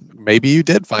 go. Maybe you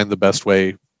did find the best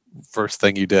way first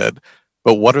thing you did,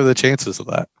 but what are the chances of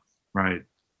that? Right.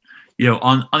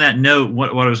 On that note,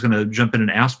 what I was going to jump in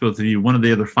and ask both of you, one of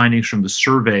the other findings from the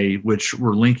survey, which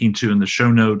we're linking to in the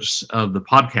show notes of the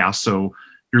podcast. So if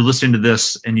you're listening to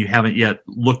this and you haven't yet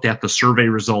looked at the survey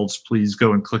results, please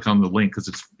go and click on the link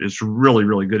because it's really,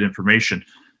 really good information.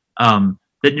 That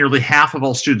nearly half of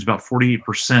all students, about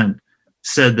 48%,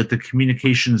 said that the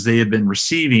communications they have been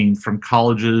receiving from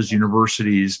colleges,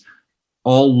 universities,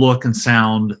 all look and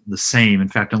sound the same. In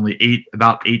fact,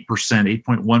 about 8%,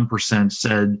 8.1%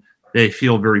 said they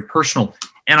feel very personal.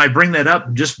 And I bring that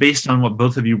up just based on what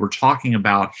both of you were talking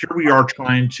about. Here we are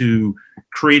trying to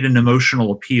create an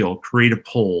emotional appeal, create a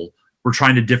pull. We're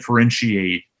trying to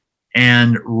differentiate.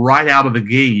 And right out of the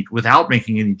gate, without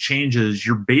making any changes,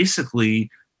 you're basically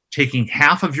taking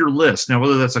half of your list. Now,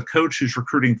 whether that's a coach who's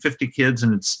recruiting 50 kids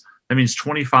and that means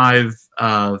 25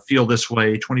 feel this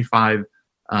way, 25,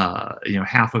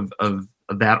 half of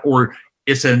of that, or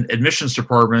it's an admissions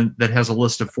department that has a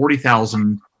list of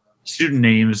 40,000 student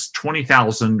names,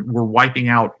 20,000 we're wiping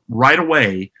out right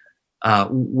away.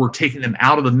 We're taking them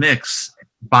out of the mix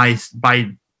by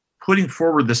putting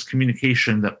forward this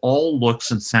communication that all looks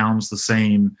and sounds the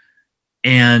same.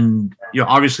 And,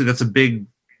 obviously that's a big,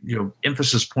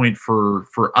 emphasis point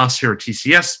for us here at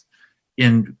TCS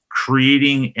in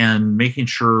creating and making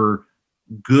sure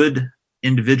good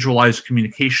individualized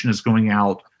communication is going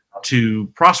out to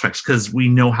prospects, because we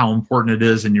know how important it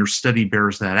is, and your study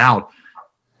bears that out.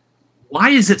 Why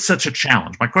is it such a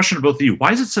challenge? My question to both of you,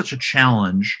 why is it such a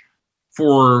challenge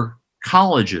for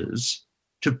colleges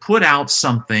to put out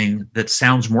something that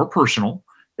sounds more personal,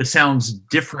 that sounds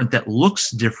different, that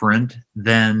looks different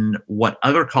than what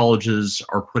other colleges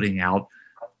are putting out?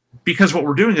 Because what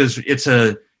we're doing is it's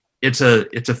a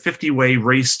 50-way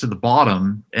race to the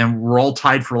bottom, and we're all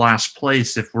tied for last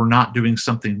place if we're not doing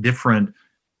something different.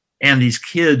 And these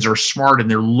kids are smart, and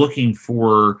they're looking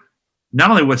for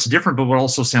not only what's different, but what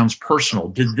also sounds personal.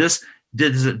 Does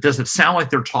it sound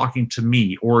like they're talking to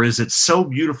me, or is it so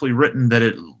beautifully written that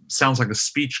it sounds like a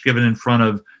speech given in front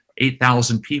of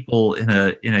 8,000 people in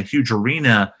a huge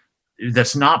arena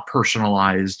that's not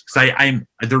personalized? Because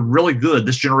they're really good.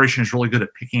 This generation is really good at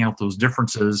picking out those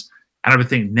differences. And I would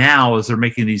think now, as they're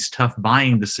making these tough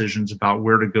buying decisions about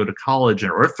where to go to college,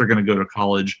 or if they're going to go to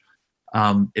college,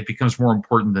 it becomes more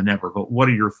important than ever. But what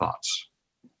are your thoughts?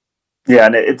 Yeah,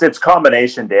 and it's a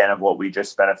combination, Dan, of what we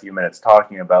just spent a few minutes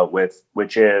talking about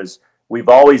which is we've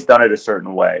always done it a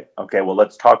certain way. Okay, well,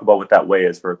 let's talk about what that way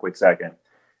is for a quick second.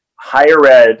 Higher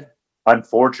ed,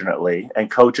 unfortunately,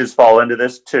 and coaches fall into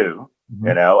this too,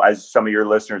 as some of your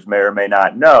listeners may or may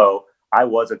not know, I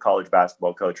was a college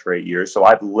basketball coach for 8 years, so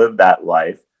I've lived that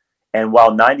life. And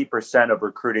while 90% of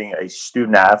recruiting a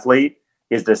student athlete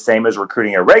is the same as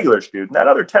recruiting a regular student, that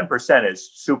other 10%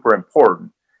 is super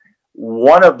important.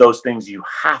 One of those things you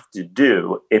have to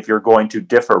do if you're going to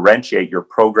differentiate your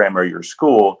program or your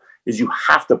school is you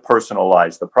have to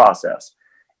personalize the process.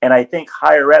 And I think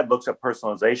higher ed looks at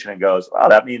personalization and goes, well,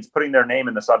 that means putting their name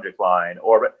in the subject line.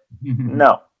 Or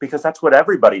no, because that's what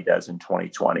everybody does in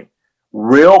 2020.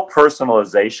 Real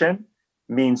personalization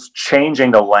means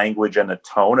changing the language and the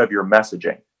tone of your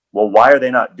messaging. Well, why are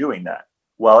they not doing that?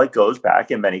 Well, it goes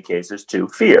back in many cases to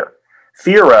fear.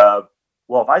 Fear of,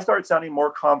 well, if I start sounding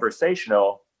more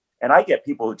conversational, and I get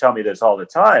people who tell me this all the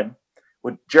time,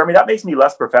 well, Jeremy, that makes me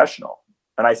less professional.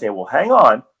 And I say, well, hang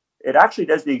on. It actually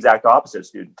does the exact opposite,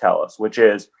 student tell us, which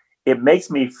is it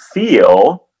makes me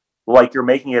feel like you're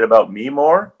making it about me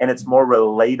more, and it's more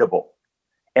relatable.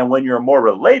 And when you're more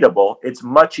relatable, it's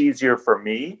much easier for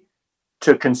me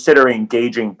to consider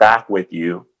engaging back with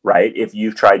you, right? If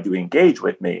you've tried to engage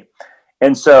with me.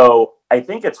 And so I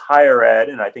think it's higher ed,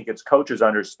 and I think it's coaches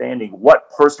understanding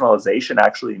what personalization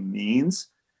actually means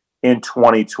in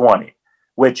 2020,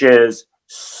 which is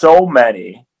so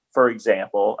many, for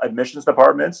example, admissions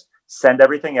departments send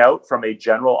everything out from a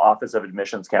general office of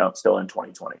admissions count still in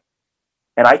 2020.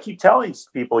 And I keep telling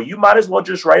people, you might as well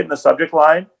just write in the subject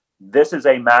line, this is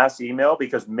a mass email,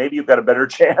 because maybe you've got a better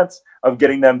chance of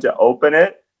getting them to open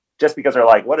it just because they're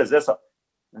like, what is this?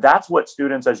 That's what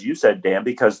students, as you said, Dan,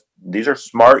 because these are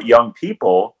smart young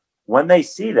people, when they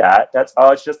see that,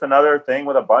 it's just another thing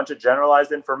with a bunch of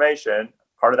generalized information,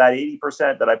 part of that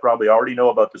 80% that I probably already know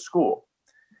about the school.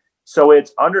 So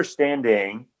it's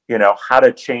understanding, how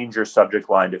to change your subject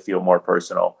line to feel more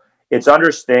personal. It's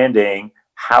understanding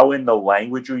how in the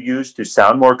language you use to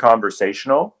sound more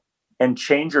conversational, and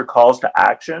change your calls to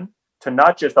action to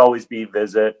not just always be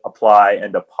visit, apply,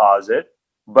 and deposit,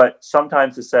 but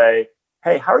sometimes to say,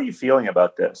 hey, how are you feeling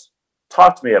about this?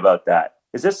 Talk to me about that.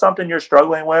 Is this something you're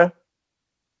struggling with?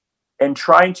 And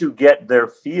trying to get their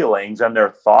feelings and their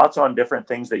thoughts on different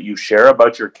things that you share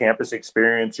about your campus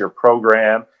experience, your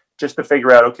program, just to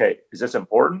figure out, okay, is this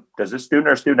important? Does this student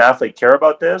or student athlete care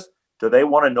about this? Do they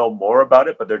want to know more about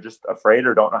it, but they're just afraid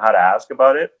or don't know how to ask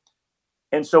about it?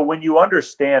 And so when you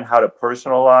understand how to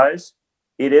personalize,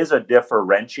 it is a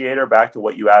differentiator. Back to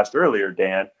what you asked earlier,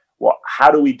 Dan. Well,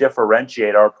 how do we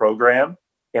differentiate our program?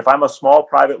 If I'm a small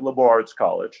private liberal arts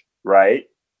college, right,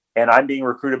 and I'm being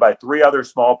recruited by 3 other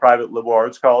small private liberal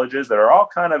arts colleges that are all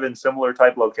kind of in similar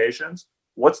type locations,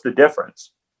 what's the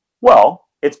difference? Well,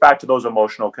 it's back to those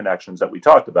emotional connections that we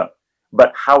talked about.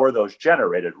 But how are those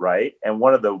generated, right? And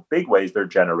one of the big ways they're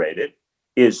generated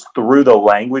is through the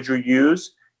language you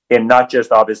use, and not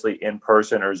just obviously in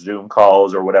person or Zoom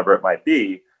calls or whatever it might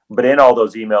be, but in all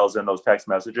those emails and those text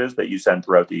messages that you send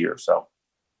throughout the year. So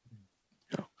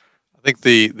I think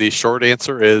the short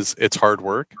answer is it's hard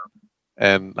work,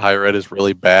 and higher ed is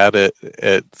really bad at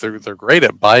they're great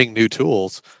at buying new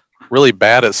tools, really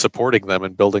bad at supporting them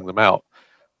and building them out.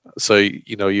 So,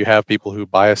 you have people who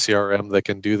buy a CRM that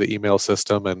can do the email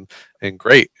system and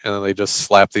great. And then they just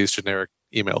slap these generic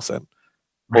emails in.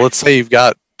 Well, let's say you've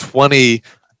got 20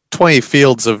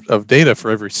 fields of data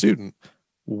for every student.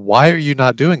 Why are you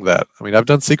not doing that? I mean, I've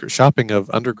done secret shopping of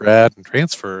undergrad and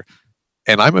transfer,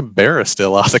 and I'm embarrassed at a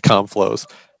lot of the comm flows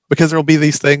because there'll be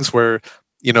these things where,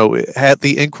 at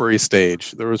the inquiry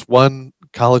stage, there was one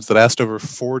college that asked over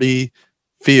 40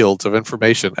 fields of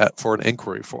information for an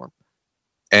inquiry form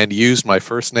and used my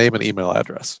first name and email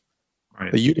address.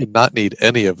 Right. You did not need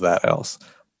any of that else.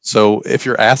 So if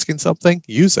you're asking something,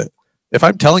 use it. If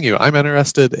I'm telling you I'm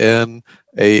interested in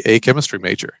a chemistry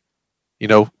major,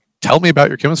 tell me about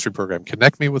your chemistry program.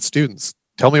 Connect me with students.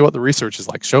 Tell me what the research is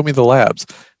like. Show me the labs.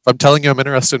 If I'm telling you I'm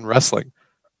interested in wrestling,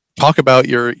 talk about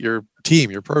your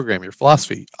team, your program, your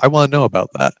philosophy. I want to know about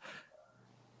that.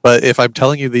 But if I'm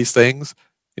telling you these things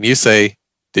and you say,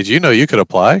 did you know you could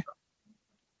apply?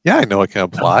 Yeah, I know I can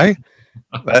apply.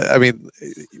 I mean,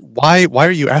 why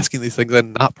are you asking these things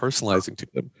and not personalizing to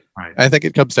them? Right. I think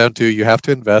it comes down to you have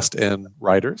to invest in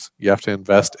writers, you have to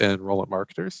invest in enrollment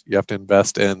marketers, you have to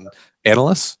invest in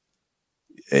analysts,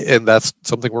 and that's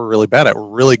something we're really bad at. We're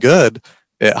really good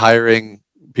at hiring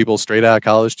people straight out of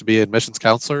college to be an admissions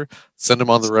counselor, send them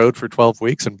on the road for 12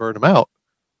 weeks and burn them out.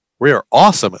 We are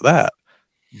awesome at that,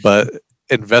 but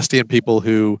investing in people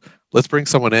who, let's bring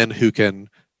someone in who can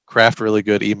craft really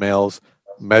good emails,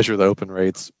 measure the open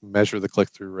rates, measure the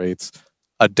click-through rates,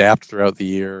 adapt throughout the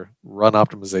year, run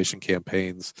optimization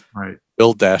campaigns, right,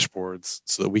 build dashboards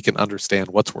so that we can understand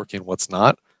what's working, what's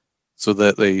not, so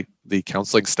that the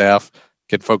counseling staff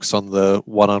can focus on the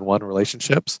one-on-one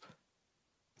relationships.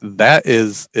 That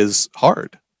is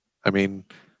hard. I mean,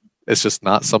 it's just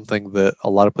not something that a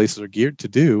lot of places are geared to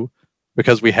do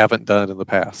because we haven't done it in the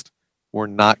past. We're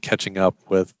not catching up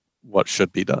with what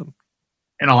should be done.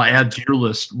 And I'll add to your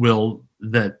list, Will,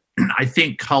 that I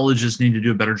think colleges need to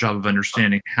do a better job of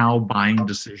understanding how buying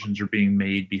decisions are being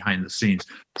made behind the scenes.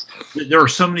 There are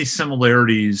so many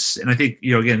similarities, and I think,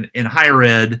 again, in higher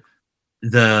ed,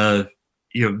 there's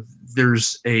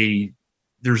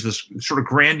this sort of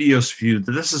grandiose view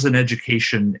that this is an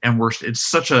education, and it's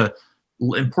such a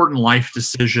important life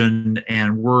decision,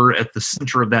 and we're at the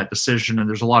center of that decision, and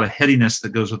there's a lot of headiness that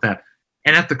goes with that.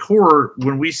 And at the core,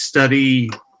 when we study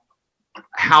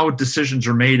how decisions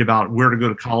are made about where to go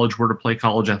to college, where to play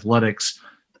college athletics,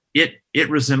 it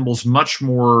resembles much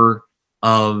more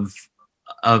of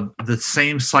the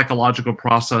same psychological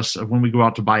process of when we go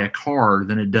out to buy a car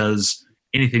than it does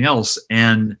anything else.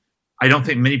 And I don't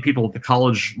think many people at the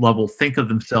college level think of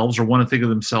themselves or want to think of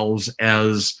themselves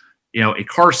as, a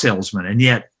car salesman. And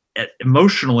yet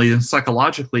emotionally and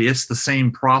psychologically, it's the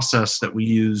same process that we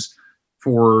use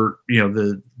for,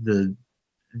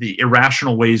 the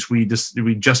irrational ways we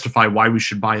justify why we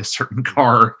should buy a certain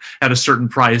car at a certain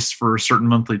price for a certain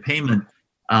monthly payment.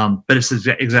 But it's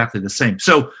exactly the same.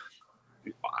 So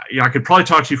I could probably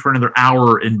talk to you for another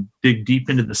hour and dig deep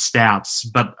into the stats,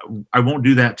 but I won't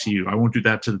do that to you. I won't do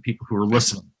that to the people who are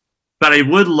listening. But I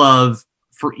would love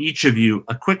for each of you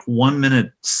a quick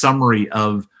 1-minute summary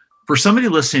for somebody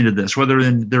listening to this, whether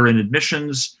they're in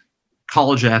admissions,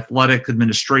 college athletic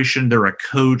administration, they're a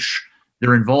coach,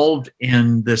 they're involved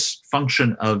in this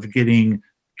function of getting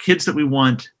kids that we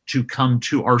want to come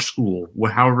to our school,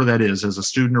 however that is, as a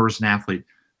student or as an athlete.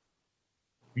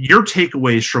 Your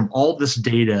takeaways from all this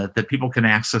data that people can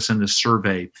access in this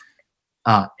survey,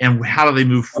 and how do they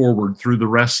move forward through the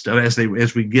rest of,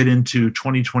 as we get into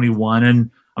 2021, and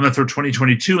I'm going to throw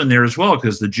 2022 in there as well,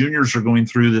 because the juniors are going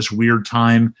through this weird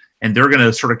time, and they're going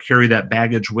to sort of carry that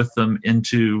baggage with them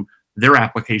into their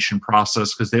application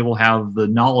process, because they will have the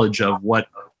knowledge of what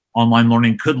online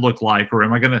learning could look like. Or are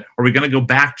we going to go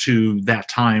back to that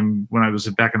time when I was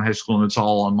back in high school and it's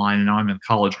all online and now I'm in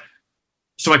college?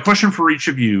 So my question for each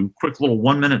of you, quick little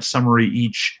 1-minute summary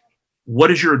each.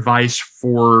 What is your advice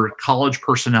for college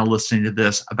personnel listening to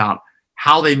this about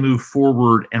how they move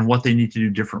forward and what they need to do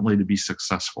differently to be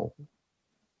successful?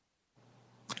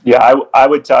 Yeah, I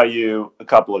would tell you a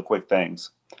couple of quick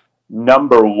things.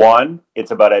 Number one,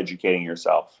 it's about educating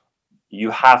yourself. You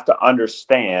have to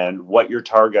understand what your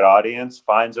target audience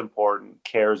finds important,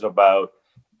 cares about,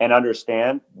 and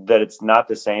understand that it's not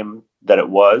the same that it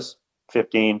was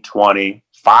 15, 20,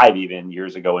 5 even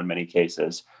years ago in many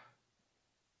cases.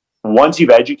 Once you've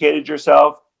educated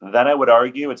yourself, then I would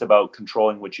argue it's about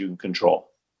controlling what you can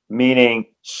control. Meaning,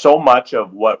 so much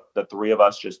of what the three of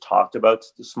us just talked about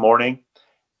this morning,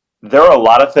 there are a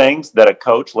lot of things that a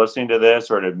coach listening to this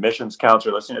or an admissions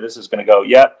counselor listening to this is going to go,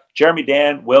 yeah, Jeremy,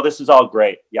 Dan, Will, this is all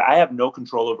great. Yeah, I have no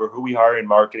control over who we hire in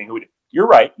marketing. You're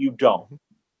right, you don't.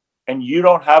 And you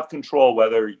don't have control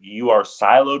whether you are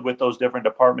siloed with those different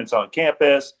departments on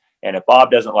campus, and if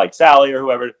Bob doesn't like Sally or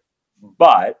whoever,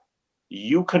 but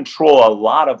you control a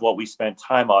lot of what we spent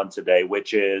time on today,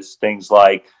 which is things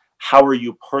like, how are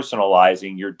you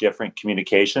personalizing your different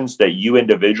communications that you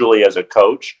individually as a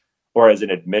coach or as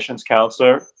an admissions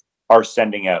counselor are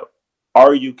sending out?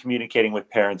 Are you communicating with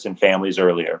parents and families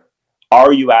earlier?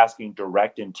 Are you asking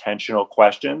direct, intentional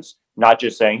questions, not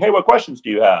just saying, hey, what questions do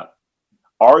you have?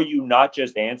 Are you not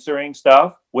just answering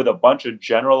stuff with a bunch of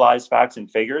generalized facts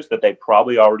and figures that they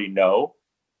probably already know,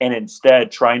 and instead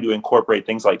trying to incorporate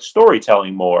things like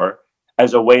storytelling more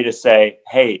as a way to say,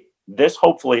 hey, this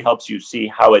hopefully helps you see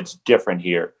how it's different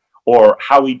here, or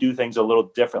how we do things a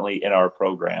little differently in our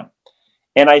program.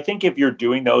 And I think if you're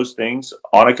doing those things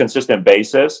on a consistent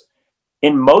basis,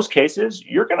 in most cases,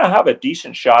 you're going to have a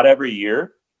decent shot every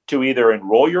year to either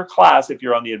enroll your class if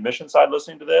you're on the admission side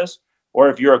listening to this, or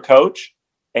if you're a coach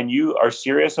and you are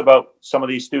serious about some of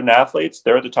these student athletes,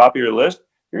 they're at the top of your list,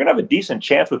 you're going to have a decent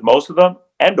chance with most of them,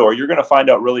 and or you're going to find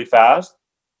out really fast,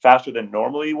 faster than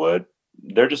normally you would.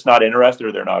 They're just not interested,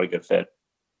 or they're not a good fit.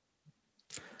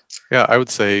 Yeah, I would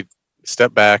say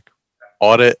step back,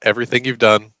 audit everything you've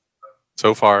done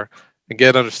so far, and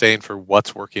get an understanding for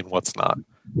what's working, what's not.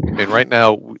 And right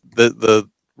now, the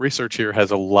research here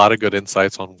has a lot of good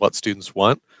insights on what students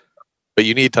want, but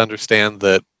you need to understand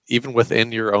that even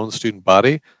within your own student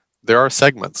body, there are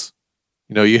segments.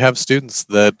 You know, you have students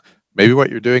that maybe what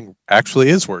you're doing actually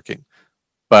is working,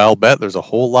 but I'll bet there's a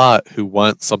whole lot who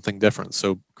want something different.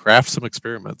 So craft some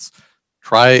experiments.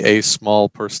 Try a small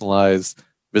personalized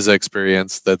visit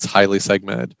experience that's highly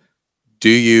segmented. Do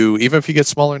you, even if you get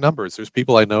smaller numbers, there's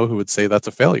people I know who would say that's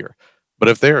a failure. But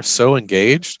if they are so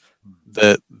engaged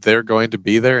that they're going to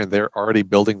be there and they're already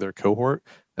building their cohort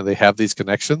and they have these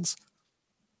connections,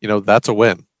 you know, that's a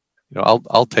win. You know,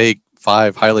 I'll take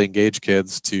 5 highly engaged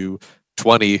kids to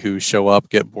 20 who show up,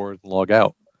 get bored, and log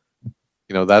out.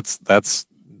 You know,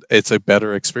 it's a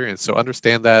better experience. So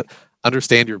understand that.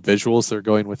 Understand your visuals that are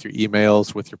going with your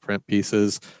emails, with your print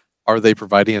pieces. Are they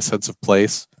providing a sense of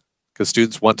place? Because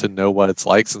students want to know what it's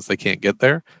like since they can't get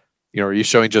there. You know, are you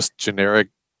showing just generic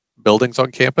buildings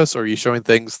on campus, or are you showing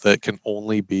things that can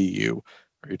only be you?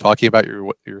 Are you talking about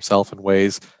yourself in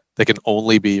ways that can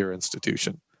only be your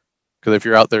institution? Because if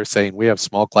you're out there saying we have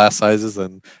small class sizes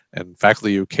and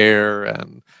faculty who care,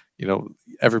 and you know,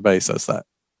 everybody says that.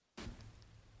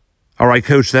 All right,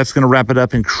 Coach, that's going to wrap it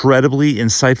up. Incredibly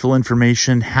insightful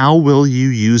information. How will you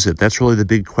use it? That's really the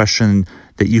big question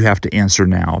that you have to answer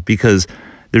now, because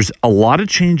there's a lot of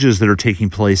changes that are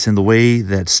taking place in the way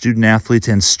that student athletes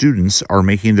and students are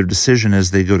making their decision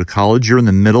as they go to college. You're in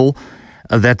the middle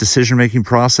of that decision-making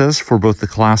process for both the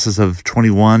classes of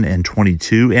 21 and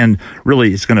 22, and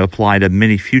really it's going to apply to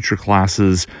many future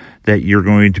classes that you're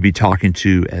going to be talking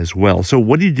to as well. So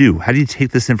what do you do? How do you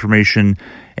take this information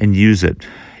and use it?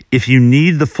 If you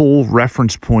need the full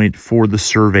reference point for the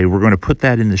survey, we're going to put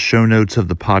that in the show notes of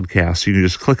the podcast. So you can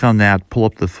just click on that, pull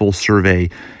up the full survey,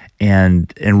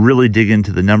 and really dig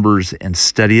into the numbers and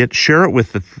study it. Share it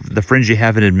with the friends you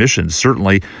have in admissions,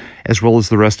 certainly, as well as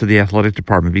the rest of the athletic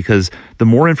department, because the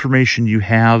more information you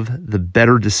have, the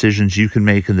better decisions you can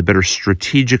make and the better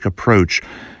strategic approach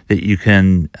that you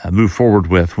can move forward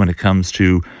with when it comes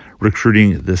to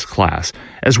recruiting this class.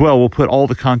 As well, we'll put all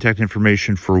the contact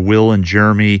information for Will and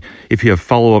Jeremy. If you have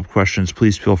follow-up questions,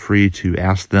 please feel free to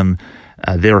ask them.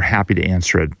 They're happy to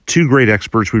answer it. 2 great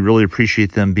experts. We really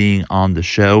appreciate them being on the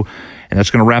show. And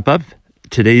that's going to wrap up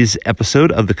today's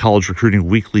episode of the College Recruiting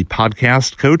Weekly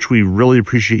podcast. Coach, we really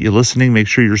appreciate you listening. Make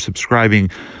sure you're subscribing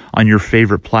on your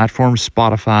favorite platforms,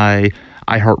 Spotify,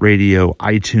 iHeartRadio,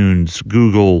 iTunes,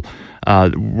 Google.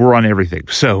 We're on everything.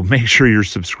 So make sure you're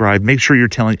subscribed. Make sure you're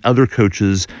telling other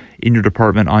coaches in your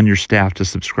department, on your staff, to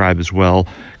subscribe as well.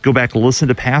 Go back and listen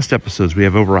to past episodes. We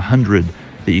have over 100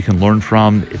 that you can learn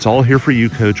from. It's all here for you,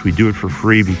 Coach. We do it for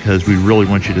free because we really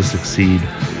want you to succeed.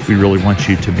 We really want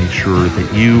you to make sure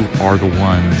that you are the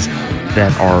ones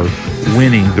that are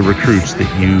winning the recruits that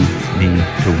you need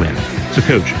to win. So,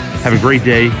 Coach, have a great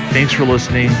day. Thanks for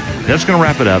listening. That's going to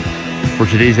wrap it up for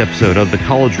today's episode of the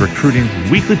College Recruiting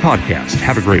Weekly Podcast.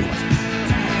 Have a great one.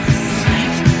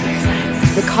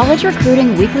 The College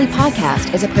Recruiting Weekly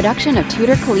Podcast is a production of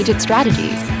Tudor Collegiate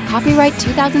Strategies, copyright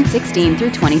 2016 through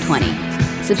 2020.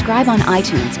 Subscribe on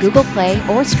iTunes, Google Play,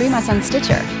 or stream us on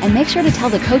Stitcher, and make sure to tell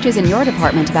the coaches in your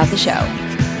department about the show.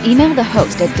 Email the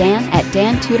host at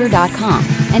dan@dantudor.com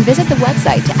and visit the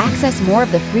website to access more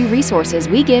of the free resources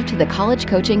we give to the college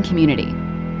coaching community.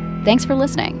 Thanks for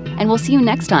listening, and we'll see you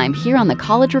next time here on the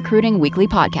College Recruiting Weekly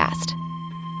Podcast.